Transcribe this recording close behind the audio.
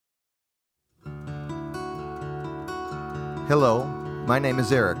Hello, my name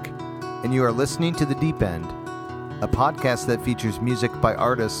is Eric, and you are listening to The Deep End, a podcast that features music by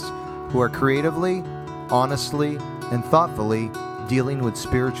artists who are creatively, honestly, and thoughtfully dealing with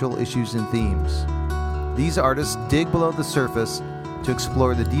spiritual issues and themes. These artists dig below the surface to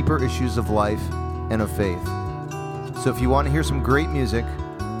explore the deeper issues of life and of faith. So if you want to hear some great music,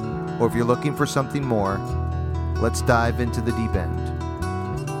 or if you're looking for something more, let's dive into the deep end.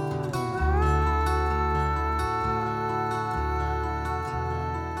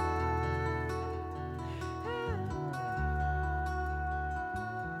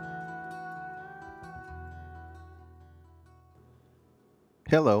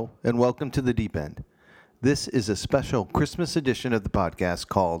 Hello, and welcome to The Deep End. This is a special Christmas edition of the podcast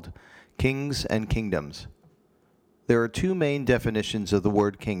called Kings and Kingdoms. There are two main definitions of the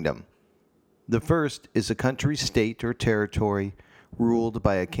word kingdom. The first is a country, state, or territory ruled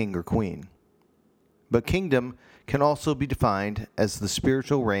by a king or queen. But kingdom can also be defined as the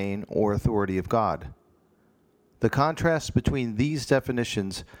spiritual reign or authority of God. The contrast between these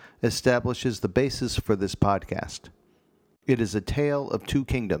definitions establishes the basis for this podcast. It is a tale of two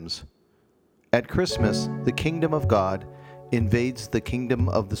kingdoms. At Christmas, the kingdom of God invades the kingdom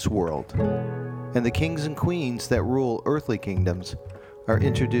of this world, and the kings and queens that rule earthly kingdoms are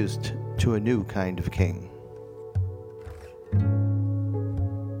introduced to a new kind of king.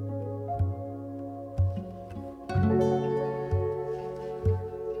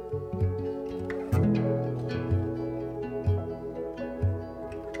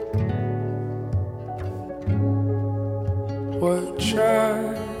 What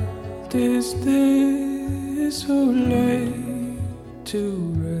child is this who lay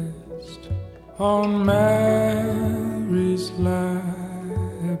to rest on Mary's lap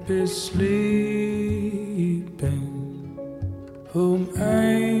is sleeping, whom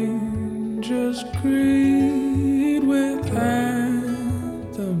angels greet with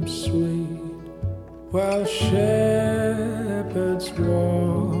anthems sweet, while shepherds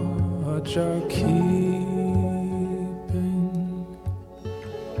watch our keeping.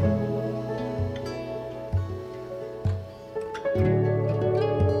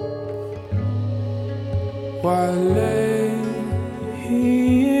 Why lay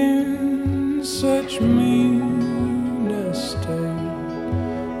he in such mean estate,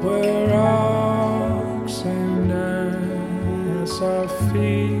 where ox and ass are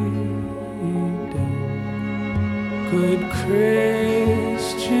feeding? Could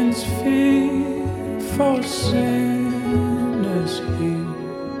Christians feed for sinners here?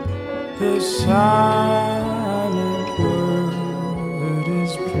 The silent word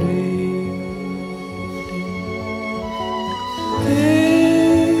is pleading.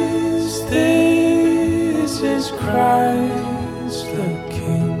 This is Christ the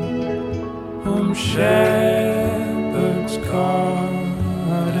King, whom shepherds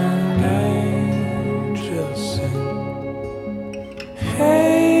guard and angels sing.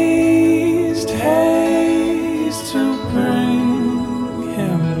 Haste, haste to bring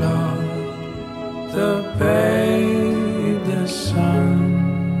him, Lord, the babe, the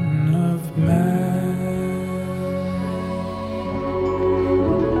Son of Man.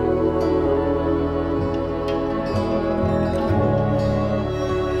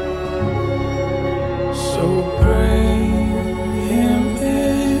 So bring him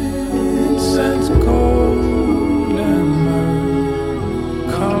incense, gold, and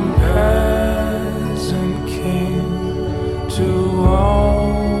myrrh, compass and king to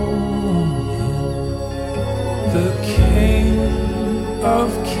own him, the King of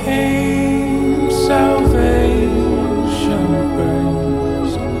kings, salvation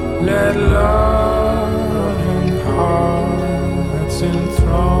brings. Let loving hearts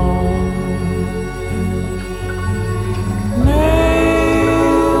enthrone.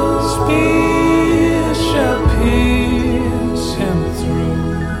 Nails, spears shall pierce him through,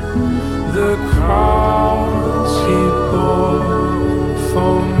 the cross he bore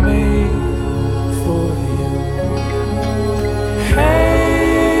for me, for you.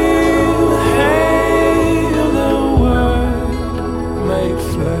 Hail, hail, the Word made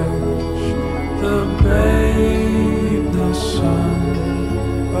flesh, the babe, the Son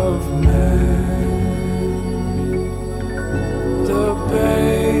of Man. The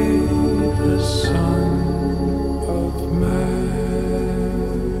babe, the Son of Mary.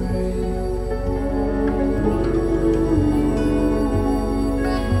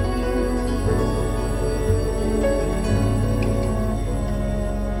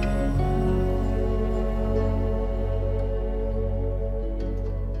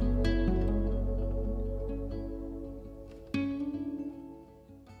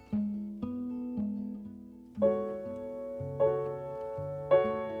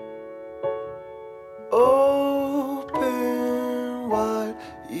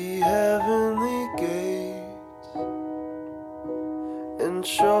 and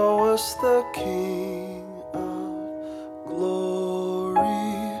show us the King of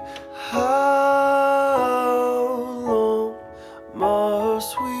glory. How long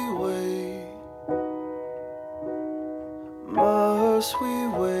must we wait? Must we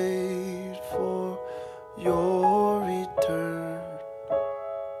wait for your return?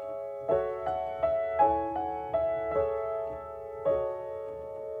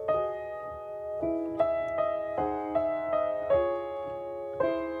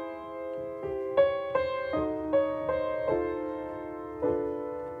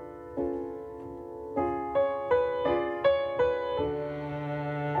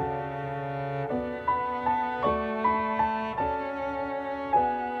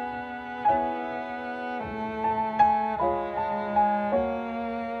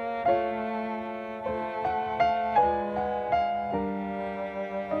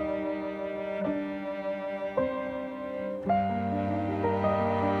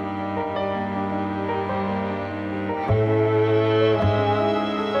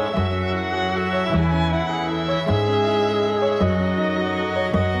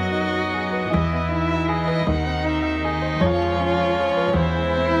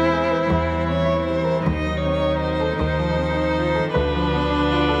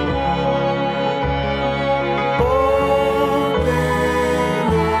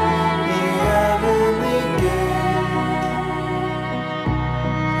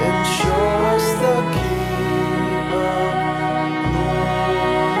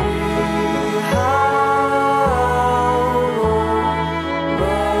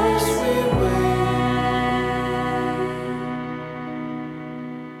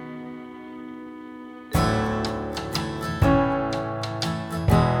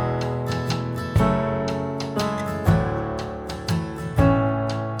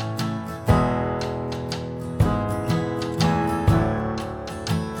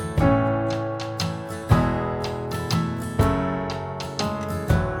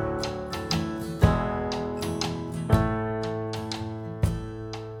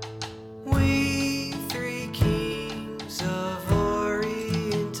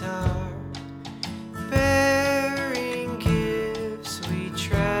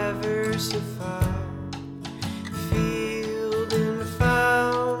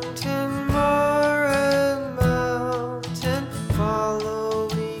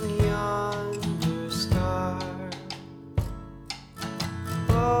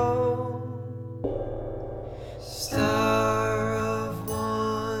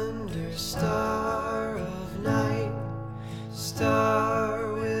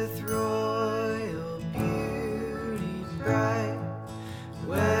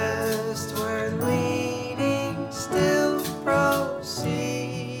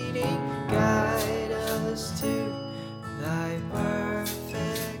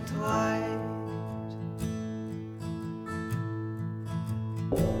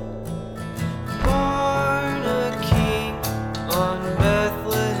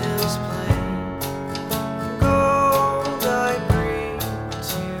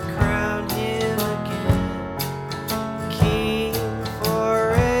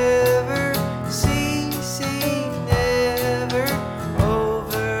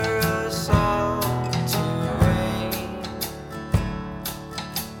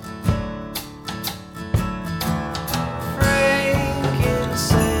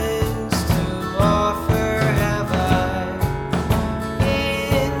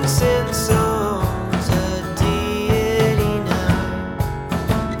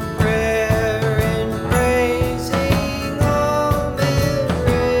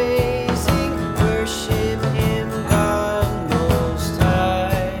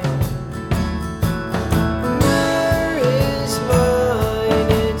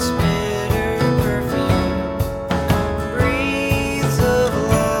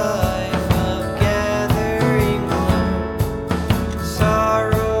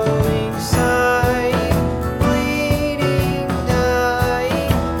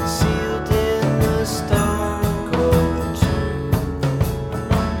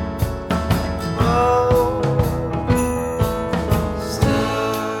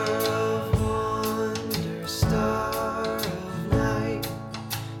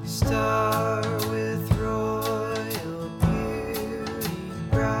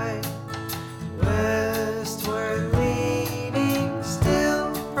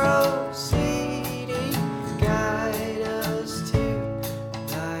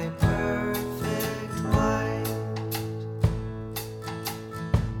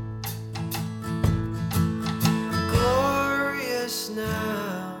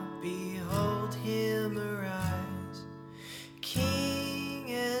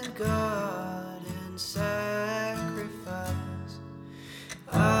 God and sacrifice.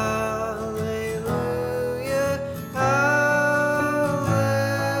 Alleluia, alleluia.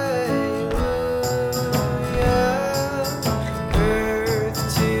 Earth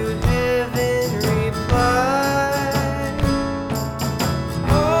to heaven reply.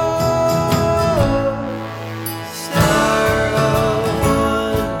 Oh, star of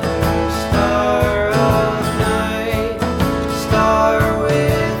wonder, star of night, star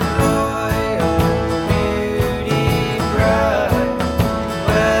with royal beauty bright,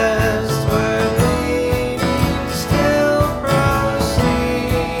 westward leading, still proceeding,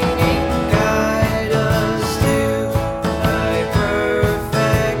 guide us to thy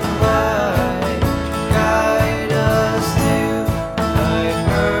perfect light, guide us to thy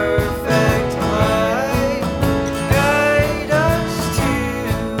perfect light, guide us to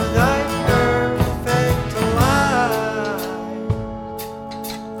thy perfect light.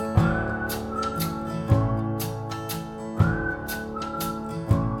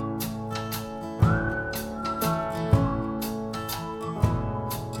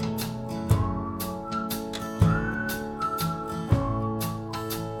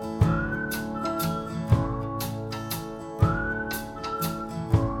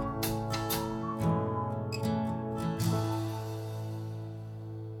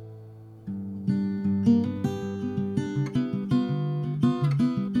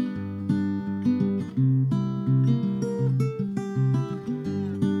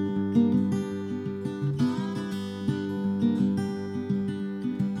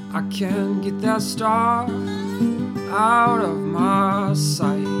 I can't get that star out of my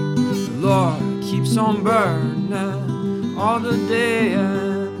sight. The Lord keeps on burning all the day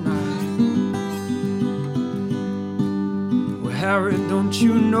and night. Well, Harry, don't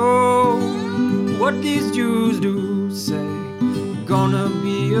you know what these Jews do say? Gonna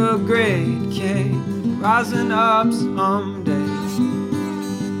be a great king rising up someday.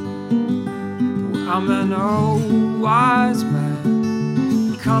 Well, I'm an old wise man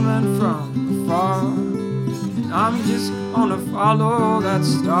coming from afar, and I'm just gonna follow that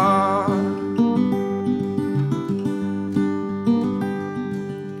star.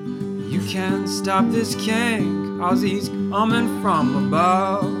 You can't stop this king, 'cause he's coming from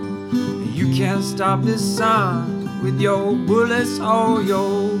above. You can't stop this sun with your bullets or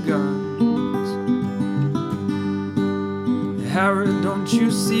your guns. Harry, don't you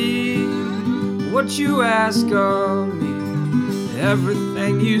see what you ask of me?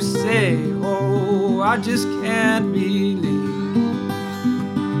 Everything you say, oh, I just can't believe.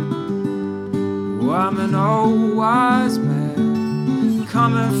 Oh, I'm an old wise man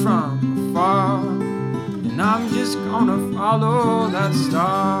coming from afar, and I'm just gonna follow that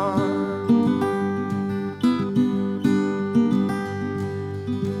star.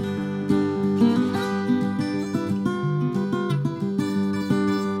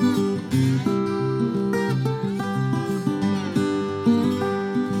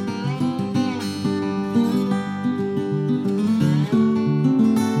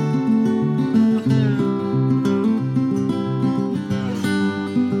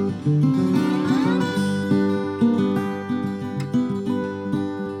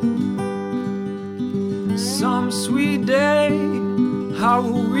 Some sweet day I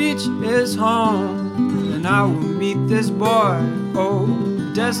will reach his home, and I will meet this boy, oh,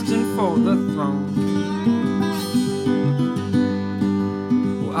 destined for the throne.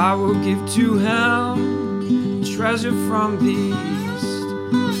 Oh, I will give to him treasure from the east,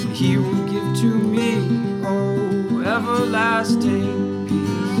 and he will give to me, oh, everlasting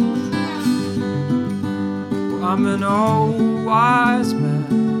peace. Oh, I'm an old wise man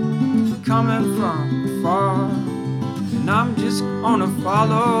coming from far, and I'm just gonna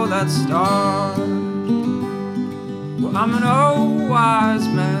follow that star. Well, I'm an old wise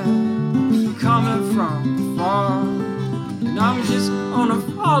man coming from far, and I'm just gonna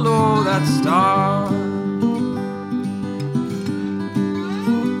follow that star.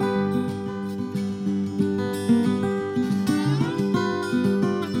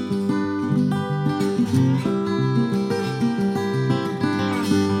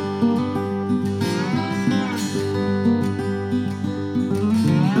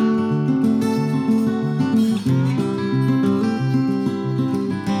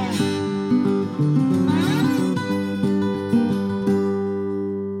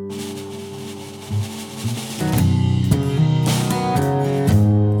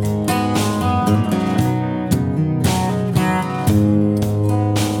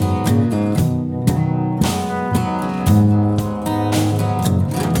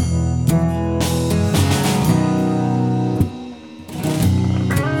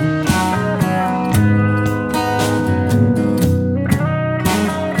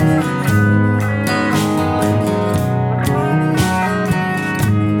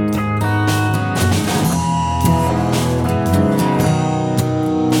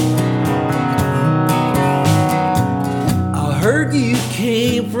 heard you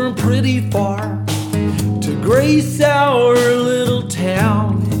came from pretty far to grace our little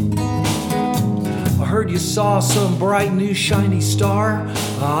town. I heard you saw some bright new shiny star.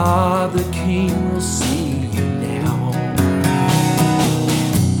 Ah, the king will see you now.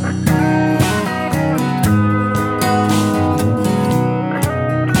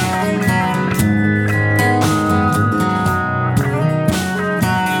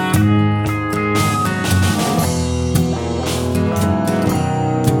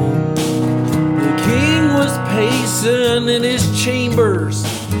 The king was pacing in his chambers,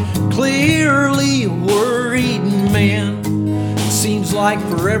 clearly a worried man. Seems like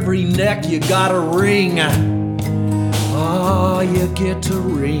for every neck you got a ring. Ah, you get to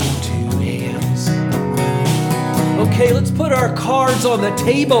wring two hands. Okay, let's put our cards on the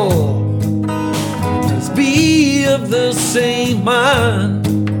table. Let's be of the same mind.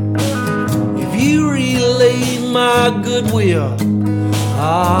 If you relay my goodwill,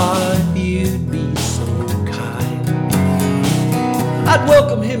 ah, you'd be so kind. I'd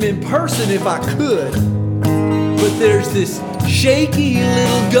welcome him in person if I could, but there's this shaky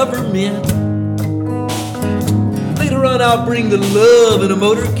little government. Later on I'll bring the love in a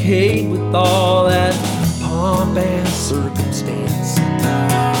motorcade with all that pomp and circumstance.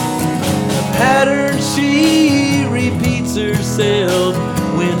 The pattern she repeats herself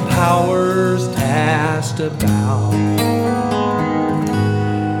when power's passed about.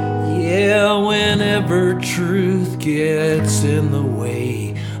 Yeah, whenever truth gets in the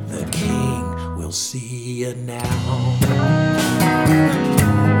way, the king will see you now.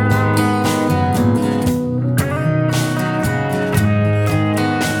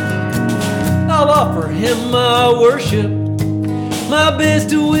 I'll offer him my worship, my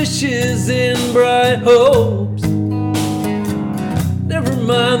best wishes and bright hopes. Never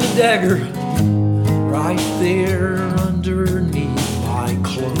mind the dagger right there underneath my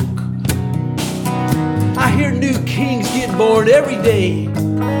cloak. I hear new kings get born every day,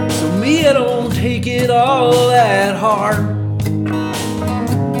 so me, I don't take it all that hard.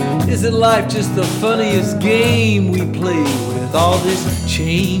 Isn't life just the funniest game we play with all this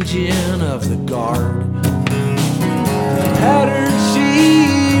changing of the guard? The pattern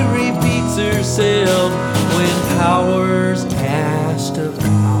she repeats herself when power's cast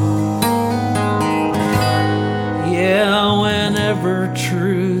about. Yeah, whenever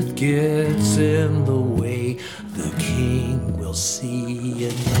truth gets in the way, the king will see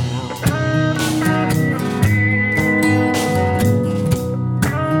you now.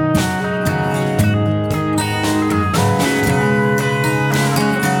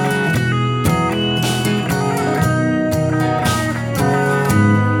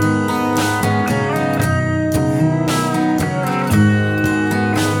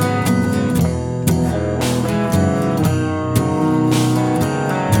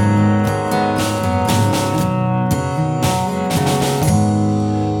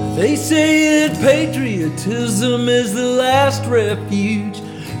 They say that patriotism is the last refuge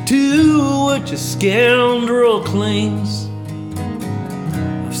to which a scoundrel clings.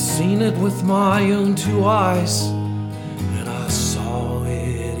 I've seen it with my own two eyes, and I saw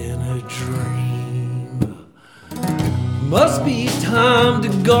it in a dream. Must be time to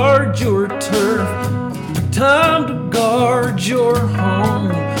guard your turf, time to guard your home.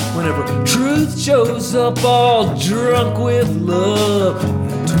 Whenever truth shows up all drunk with love,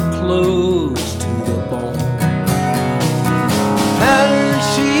 too close to the bone. Pattern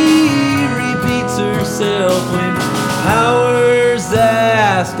she repeats herself when power's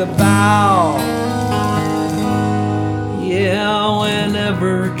asked about. Yeah,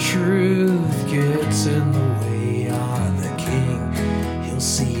 whenever truth gets in the way, ah, the king, he'll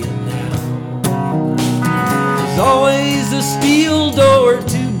see you now. There's always a steel door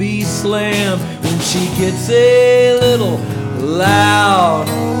to be slammed when she gets a little loud.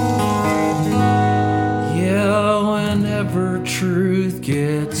 Yeah, whenever truth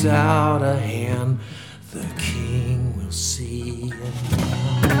gets out of hand, the king will see you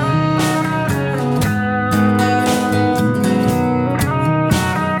now.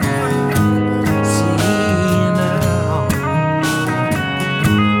 See you now.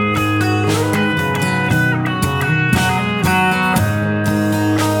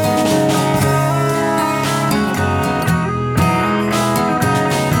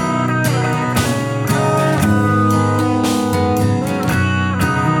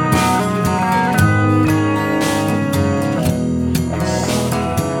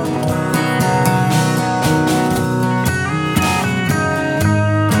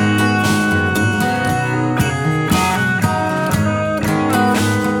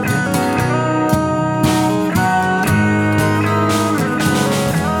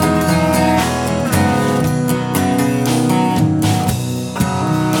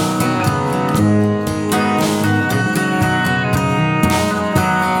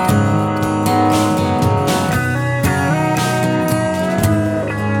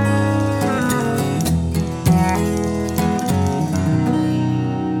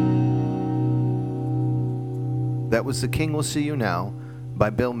 was The King Will See You Now by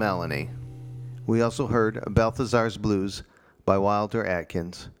Bill Melanie. We also heard Balthazar's Blues by Wilder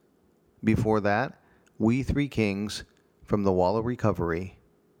Atkins. Before that, We Three Kings from the Wall of Recovery.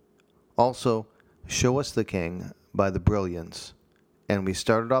 Also, Show Us the King by The Brilliants. And we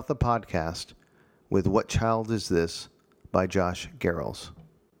started off the podcast with What Child Is This by Josh Garrels.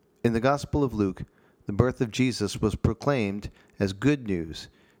 In the Gospel of Luke, the birth of Jesus was proclaimed as good news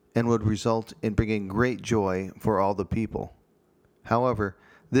and would result in bringing great joy for all the people. However,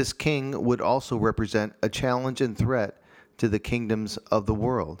 this king would also represent a challenge and threat to the kingdoms of the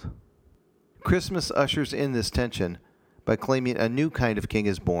world. Christmas ushers in this tension by claiming a new kind of king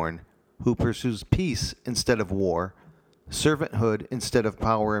is born who pursues peace instead of war, servanthood instead of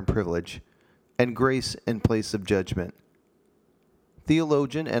power and privilege, and grace in place of judgment.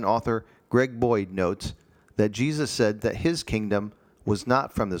 Theologian and author Greg Boyd notes that Jesus said that his kingdom was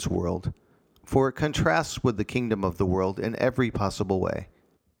not from this world, for it contrasts with the kingdom of the world in every possible way.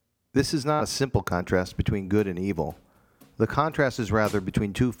 This is not a simple contrast between good and evil. The contrast is rather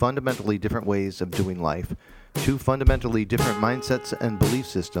between two fundamentally different ways of doing life, two fundamentally different mindsets and belief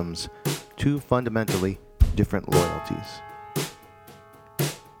systems, two fundamentally different loyalties.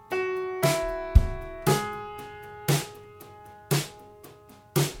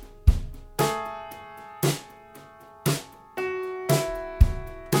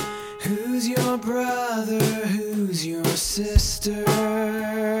 Who's your brother? Who's your sister?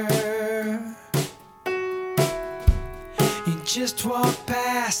 You just walked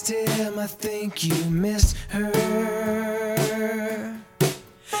past him, I think you missed her.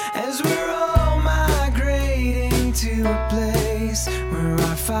 As we're all migrating to a place where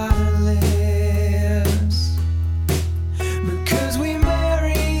our Father lives, because we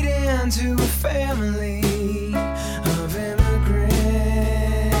married into a family of immigrants.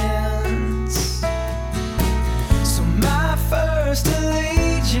 So my first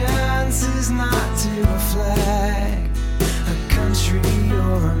allegiance is not to a flag, a country,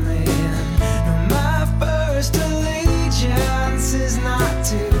 or a man. No, my first allegiance is not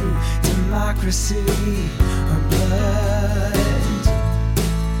to democracy or blood.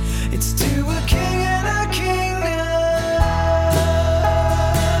 It's to a king and a kingdom.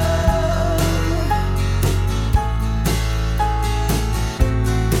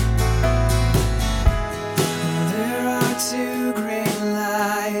 There are two great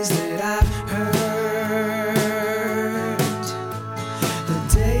lies that I've heard. The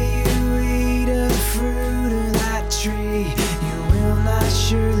day you eat of the fruit of that tree, you will not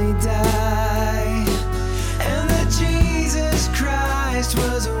surely die. And that Jesus Christ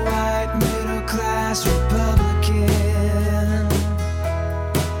was a white middle-class Republican.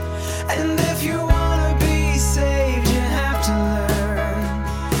 And if you wanna be saved, you have to learn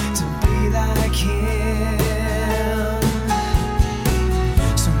to be like him.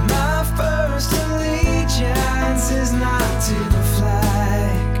 So my first allegiance is not to a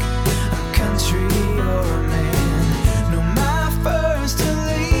flag, a country, or a man. No, my first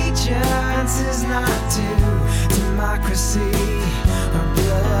allegiance is not to democracy or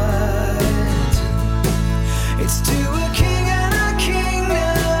blood. It's to a king and a kingdom.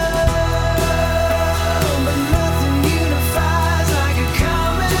 But nothing unifies like a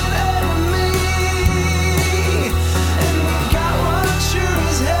common enemy. And we got one sure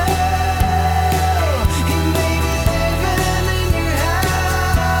as hell. He may be living in your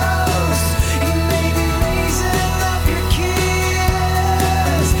house. He may be raising up your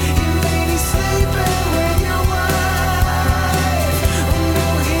kids. He may be sleeping with your wife. Oh no,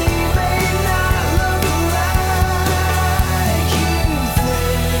 he may not look like you think.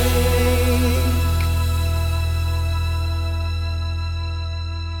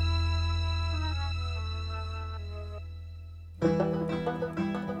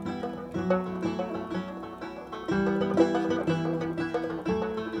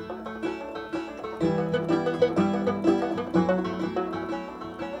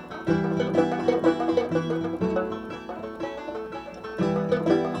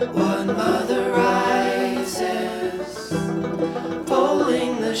 One mother rises,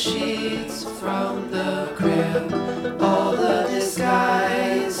 pulling the sheets from the crib, all the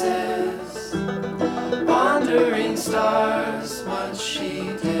disguises, wandering stars, what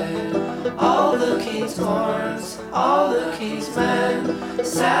she did, all the king's horns, all the king's men,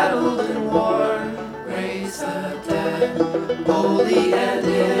 saddled and worn, raise the dead, holy and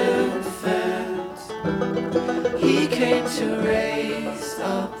infant, he came to raise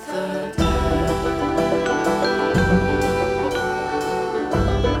up the dead.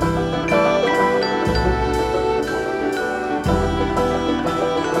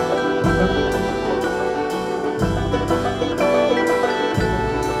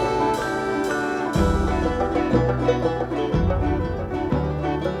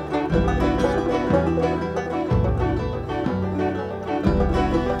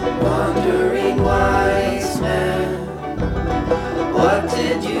 Wandering wise man, what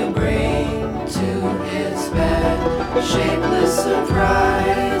did you bring to his bed? Shapeless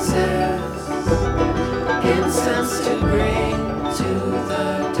surprises, incense to bring to the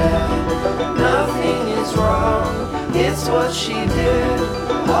dead. Nothing is wrong, it's what she did.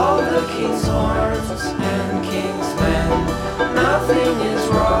 All the king's horns and king's men. Nothing is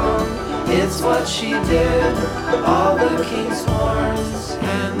wrong, it's what she did. All the king's horns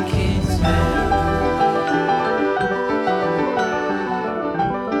and king's men.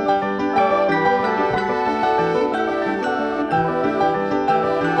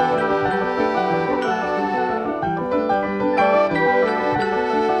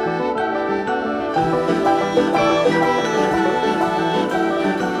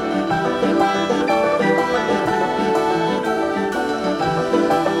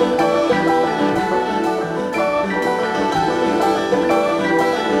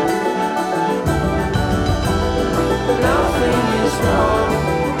 Nothing is wrong,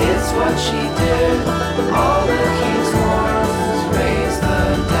 it's what she did. All the king's horns raise the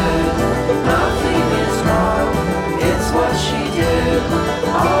dead. Nothing is wrong, it's what she did.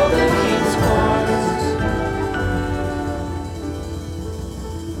 All the king's horns.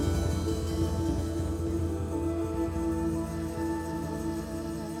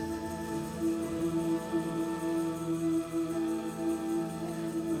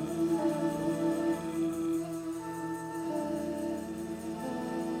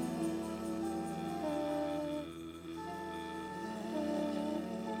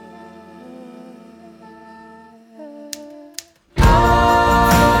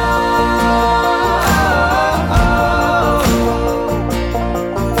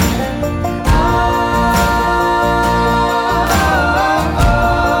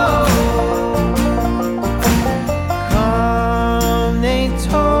 Come, they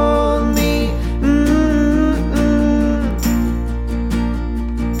told me,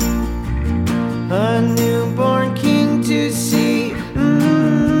 a newborn king to see.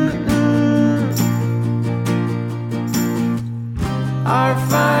 Our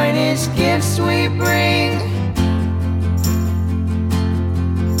finest gifts we bring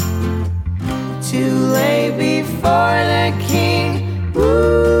to lay before the king.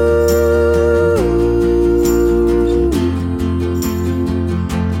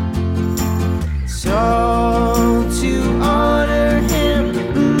 So to honor him,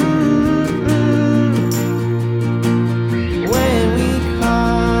 when we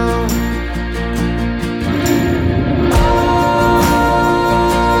come,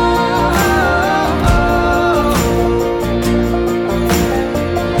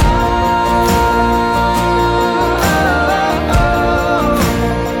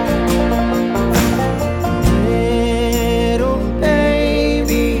 little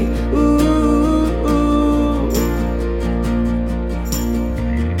baby, ooh,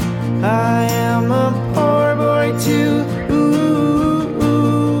 I am a poor boy too.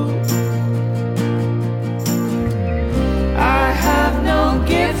 I have no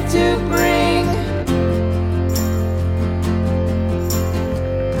gift to bring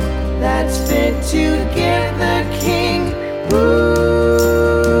that's fit to give the king.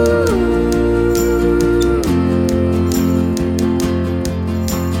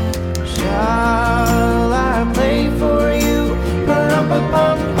 Shall I play for you?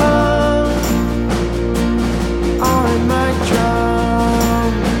 Ba-rum-ba-bum-bum, on my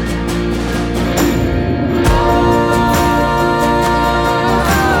drum.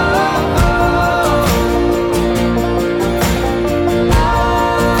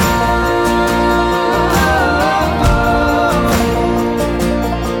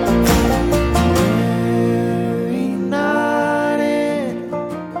 Mary nodded.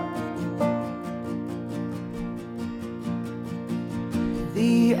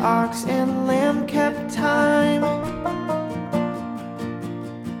 The ox and lamb kept time.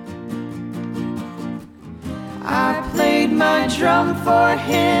 I played my drum for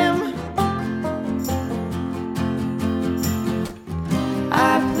him.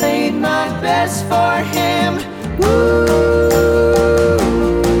 I played my best for him.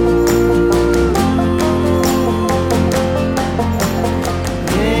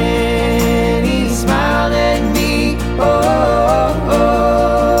 Then he smiled at me. Oh,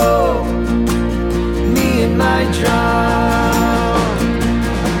 me and my drum.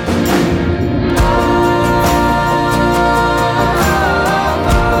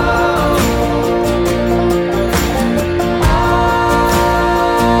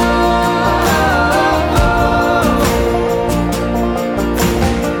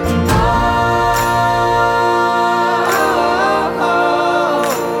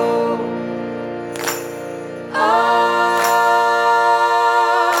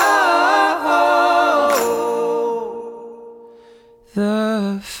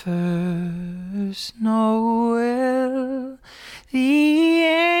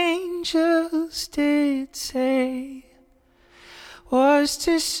 was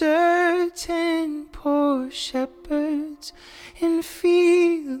to certain poor shepherds in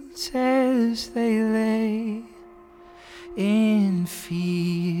fields as they lay, in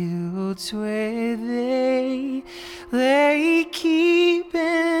fields where they lay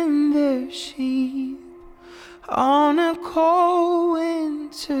keeping their sheep on a cold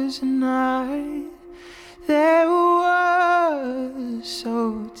winter's night. There was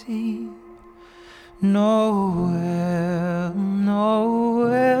so deep no well, no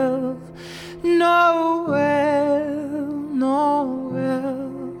well, no well, no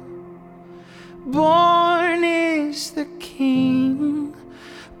well. Born is the King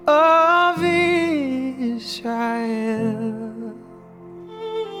of Israel.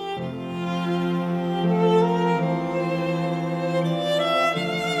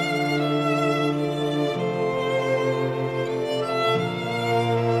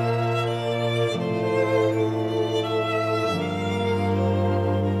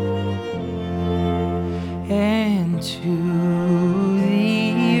 And to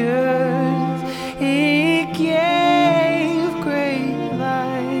the earth it gave great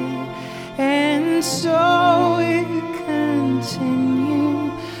light, and so it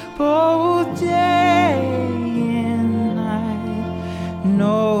continued both day and night.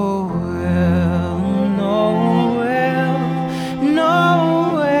 Noel, Noel,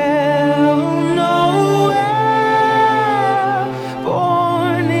 Noel, Noel.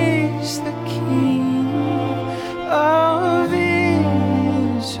 Born is the King of Israel.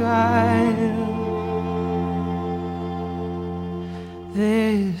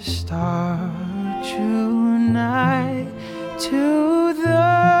 This dark true night to the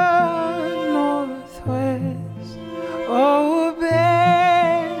northwest, oh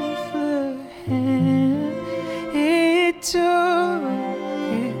Bethlehem, it took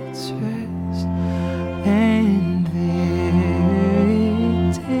its rest, and there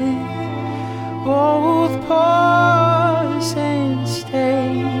it did both pause and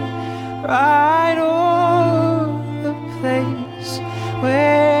stay right o'er the place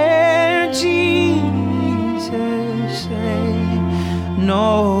where Jesus lay.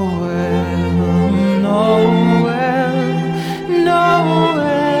 Noel, Noel,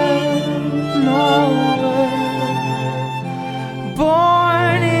 Noel, Noel.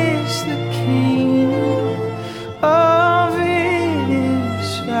 Born is the King of Israel.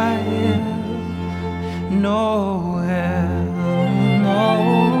 Noel,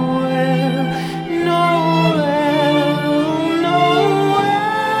 Noel, Noel, Noel.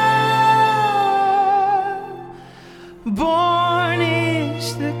 Born is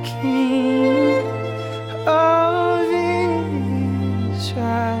the King of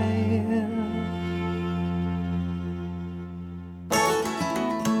Israel.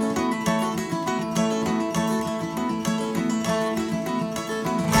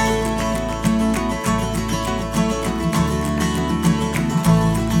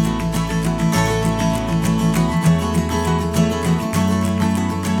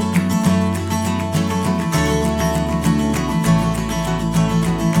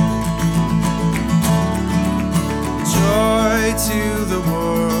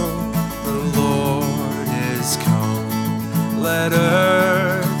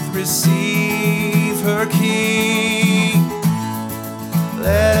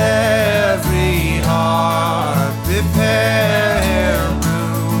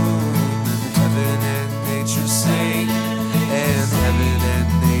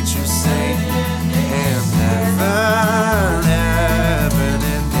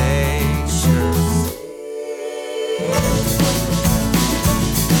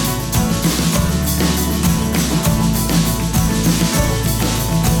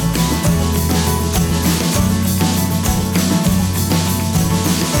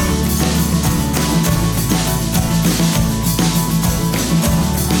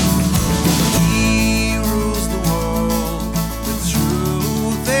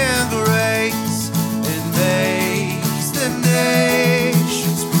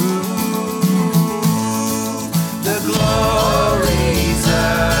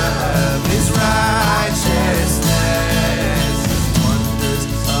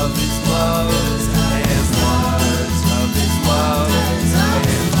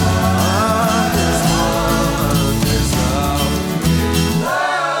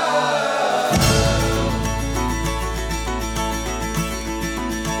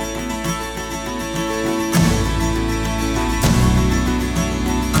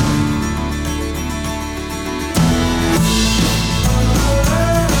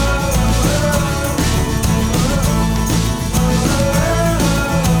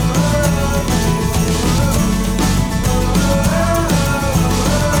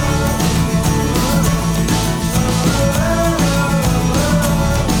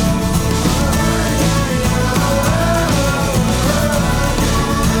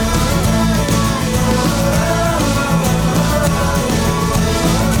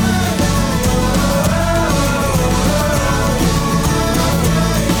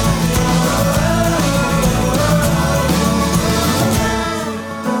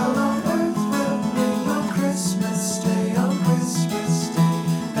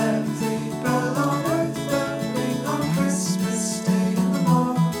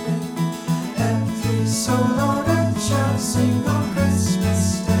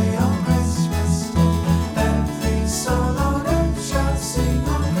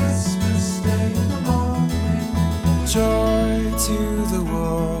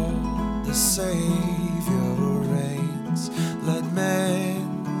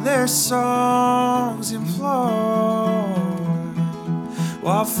 songs implore,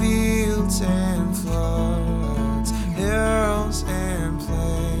 while fields and floods, hills and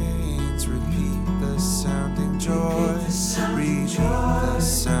plains repeat the sounding joy, repeat the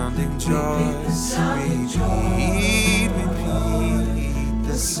sounding joy, repeat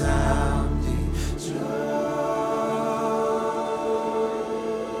the sounding joy.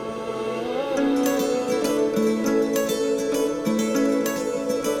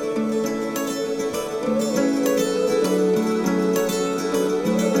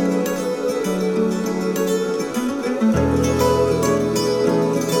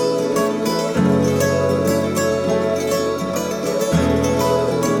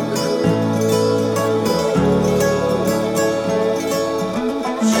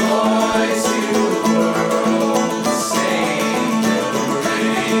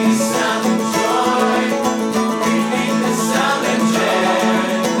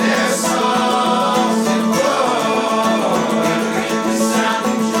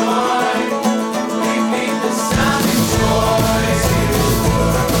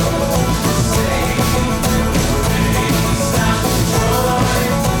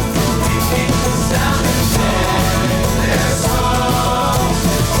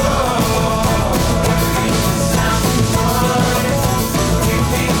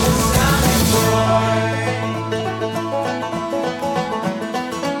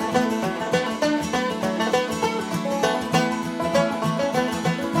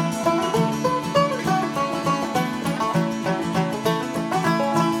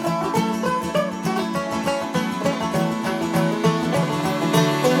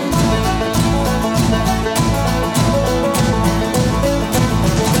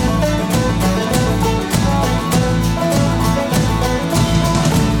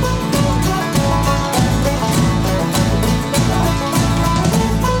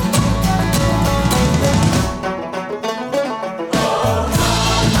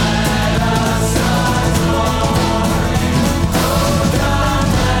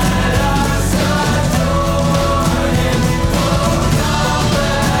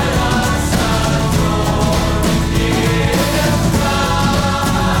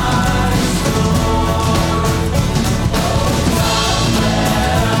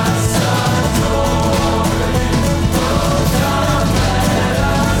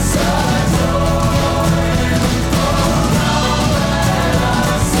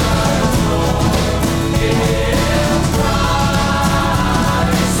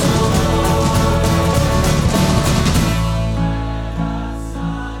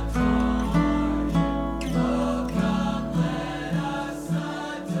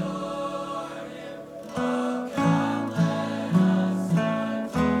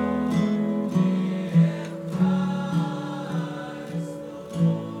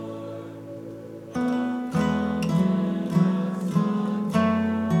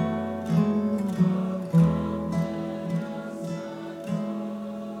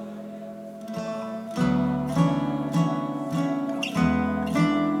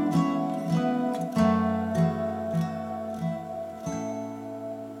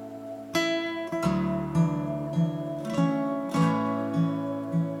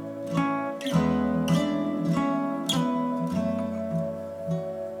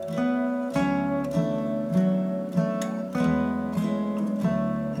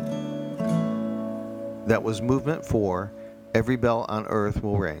 That was movement 4, Every Bell on Earth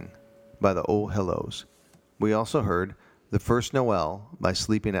Will Ring, by the Oh Hellos. We also heard The First Noel by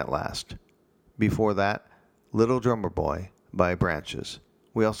Sleeping at Last. Before that, Little Drummer Boy by Branches.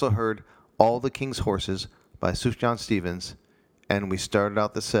 We also heard All the King's Horses by Sufjan Stevens, and we started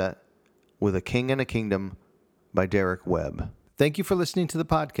out the set with A King and a Kingdom by Derek Webb. Thank you for listening to the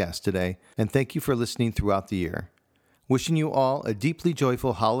podcast today, and thank you for listening throughout the year. Wishing you all a deeply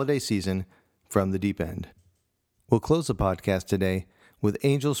joyful holiday season from the deep end. We'll close the podcast today with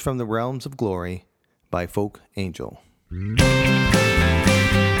Angels from the Realms of Glory by Folk Angel.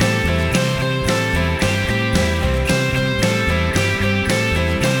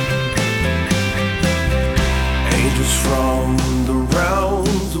 Angels from the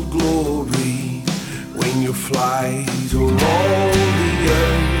realms of glory, when you fly along the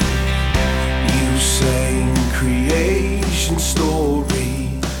earth, you sang creation story.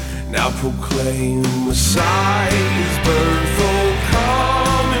 Now proclaim Messiah's birth. Oh,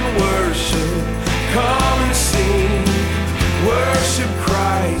 come and worship, come and sing. Worship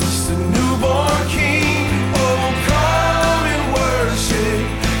Christ, the newborn King. Oh, come and worship,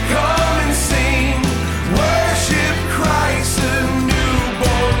 come and sing. Worship Christ, the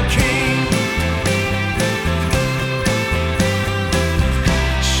newborn King.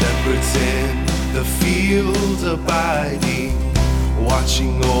 Shepherds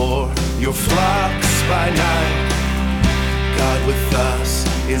watching o'er your flocks by night. God with us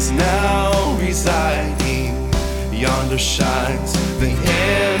is now residing. Yonder shines the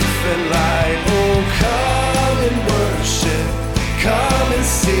infant light. Oh, come and worship, come and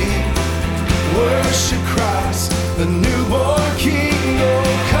sing. Worship Christ, the newborn King. Oh,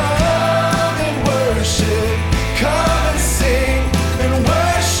 come and worship, come and sing, and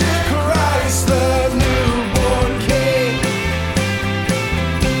worship Christ, the newborn King.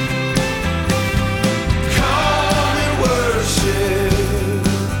 Come and worship,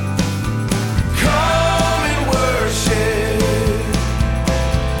 come and worship,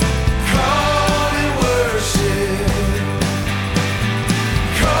 come and worship,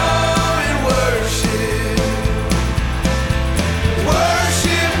 come and worship.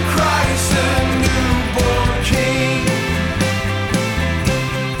 Worship Christ, the newborn King.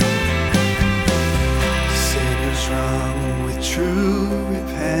 Sinners run with true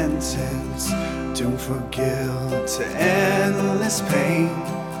repentance, doomed for guilt to endless pain.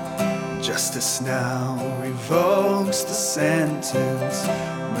 Justice now revokes the sentence.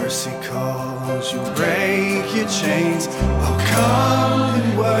 Mercy calls, you break your chains. Oh, come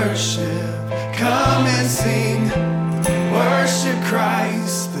and worship, come and sing. Worship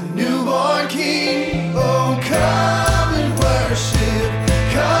Christ, the newborn King. Oh, come and worship,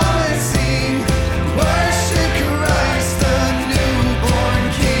 come and sing. Worship Christ, the newborn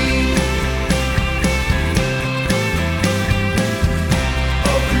King.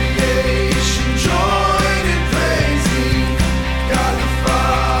 Oh, creation join in praising God the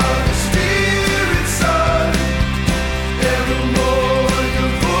Father, Spirit, Son. Evermore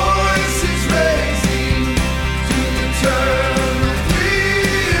your voice is raising to the turn of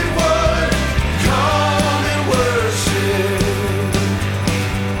three in one. Come and worship,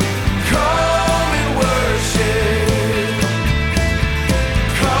 come and worship,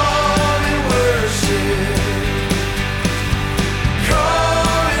 come and worship,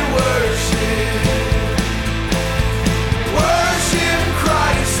 come and worship. Worship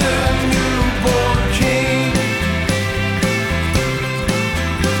Christ, the newborn King.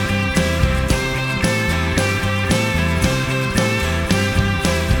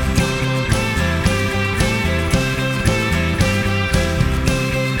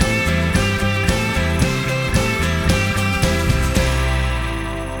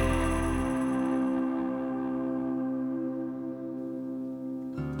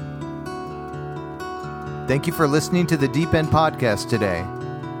 Thank you for listening to the Deep End Podcast today.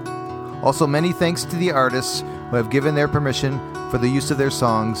 Also, many thanks to the artists who have given their permission for the use of their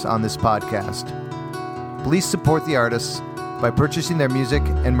songs on this podcast. Please support the artists by purchasing their music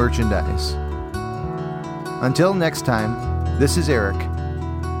and merchandise. Until next time, this is Eric.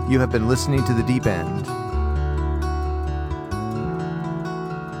 You have been listening to the Deep End.